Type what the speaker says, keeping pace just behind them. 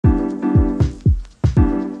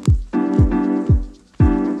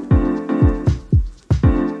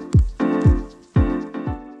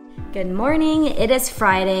Good morning. It is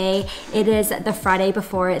Friday. It is the Friday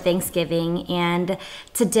before Thanksgiving, and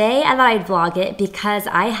today I thought I'd vlog it because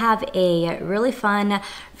I have a really fun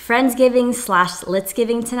Friendsgiving /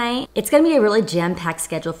 Litsgiving tonight. It's gonna be a really jam-packed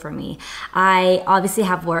schedule for me. I obviously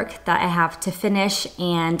have work that I have to finish,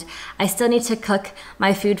 and I still need to cook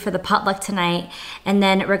my food for the potluck tonight. And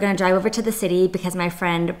then we're gonna drive over to the city because my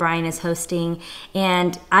friend Brian is hosting.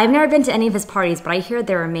 And I've never been to any of his parties, but I hear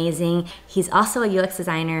they're amazing. He's also a UX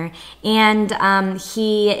designer, and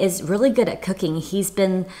he is really good at cooking. He's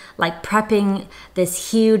been like prepping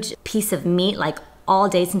this huge piece of meat like all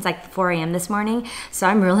day since like 4 a.m. this morning. So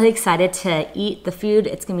I'm really excited to eat the food.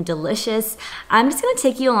 It's gonna be delicious. I'm just gonna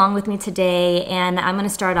take you along with me today, and I'm gonna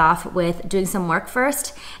start off with doing some work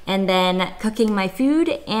first and then cooking my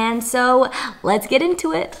food. And so let's get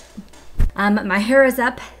into it. My hair is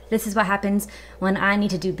up. This is what happens when I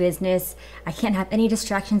need to do business. I can't have any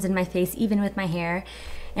distractions in my face, even with my hair.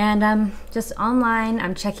 And just online,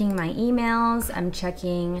 I'm checking my emails, I'm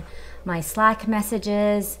checking my Slack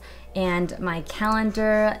messages, and my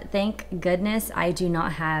calendar. Thank goodness I do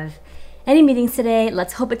not have any meetings today.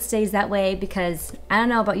 Let's hope it stays that way, because I don't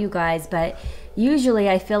know about you guys, but usually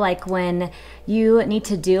I feel like when you need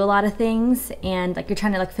to do a lot of things and like you're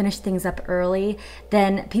trying to like finish things up early,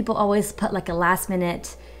 then people always put like a last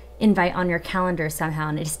minute invite on your calendar somehow,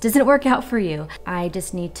 and it just doesn't work out for you. I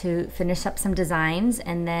just need to finish up some designs,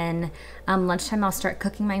 and then lunchtime I'll start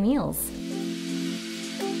cooking my meals.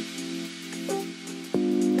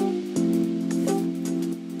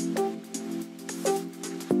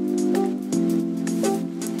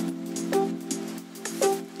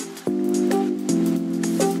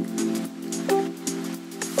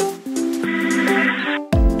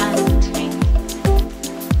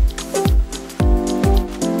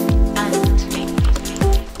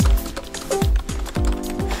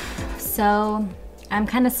 So I'm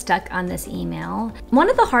kind of stuck on this email. One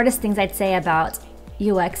of the hardest things I'd say about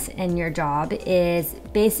UX in your job is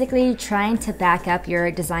basically trying to back up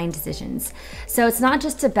your design decisions. So it's not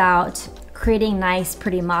just about creating nice,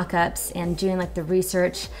 pretty mock-ups and doing like the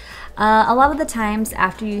research. A lot of the times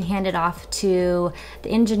after you hand it off to the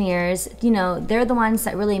engineers, you know, they're the ones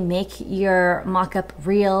that really make your mock-up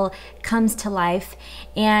real, comes to life.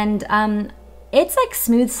 And it's like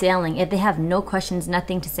smooth sailing if they have no questions,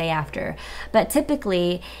 nothing to say after. But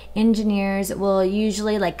typically, engineers will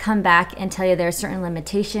usually like come back and tell you there are certain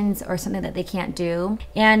limitations or something that they can't do.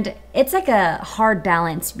 And it's like a hard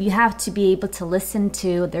balance. You have to be able to listen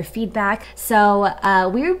to their feedback. So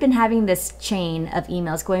we've been having this chain of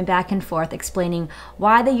emails going back and forth explaining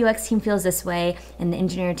why the UX team feels this way and the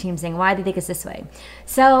engineering team saying why they think it's this way.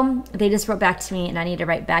 So they just wrote back to me, and I need to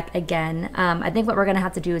write back again. I think what we're gonna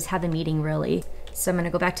have to do is have a meeting really. So I'm gonna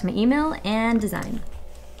go back to my email and design.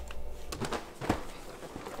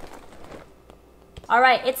 All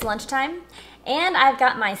right, it's lunchtime, and I've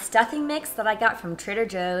got my stuffing mix that I got from Trader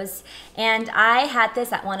Joe's, and I had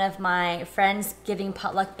this at one of my Friendsgiving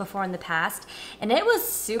potluck before in the past, and it was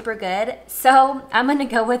super good. So I'm gonna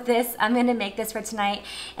go with this. I'm gonna make this for tonight,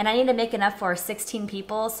 and I need to make enough for 16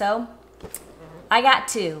 people, so I got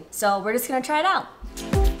 2. So we're just gonna try it out.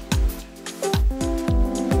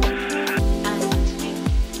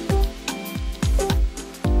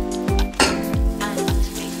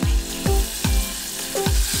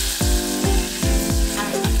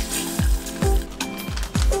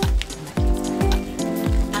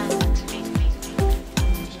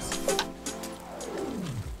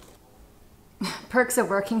 Perks of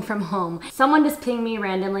working from home. Someone just pinged me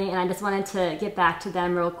randomly, and I just wanted to get back to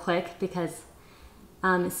them real quick because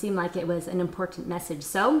it seemed like it was an important message.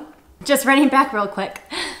 So just running back real quick.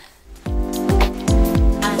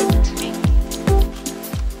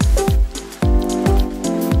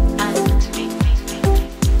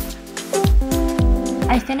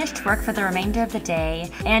 I finished work for the remainder of the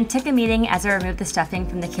day and took a meeting as I removed the stuffing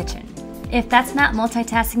from the kitchen. If that's not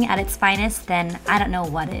multitasking at its finest, then I don't know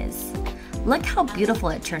what is. Look how beautiful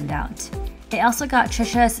it turned out. It also got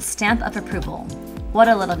Trisha's stamp of approval. What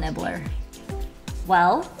a little nibbler.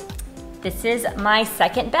 Well, this is my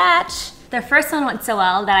second batch. The first one went so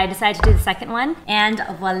well that I decided to do the second one, and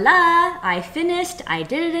voila, I finished. I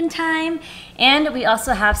did it in time, and we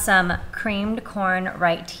also have some creamed corn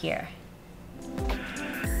right here.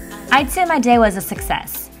 I'd say my day was a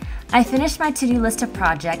success. I finished my to-do list of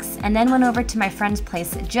projects and then went over to my friend's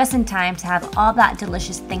place just in time to have all that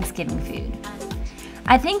delicious Thanksgiving food.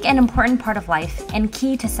 I think an important part of life and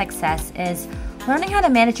key to success is learning how to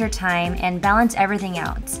manage your time and balance everything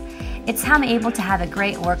out. It's how I'm able to have a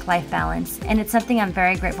great work-life balance, and it's something I'm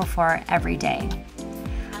very grateful for every day.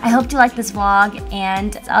 I hope you like this vlog,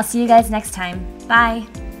 and I'll see you guys next time. Bye!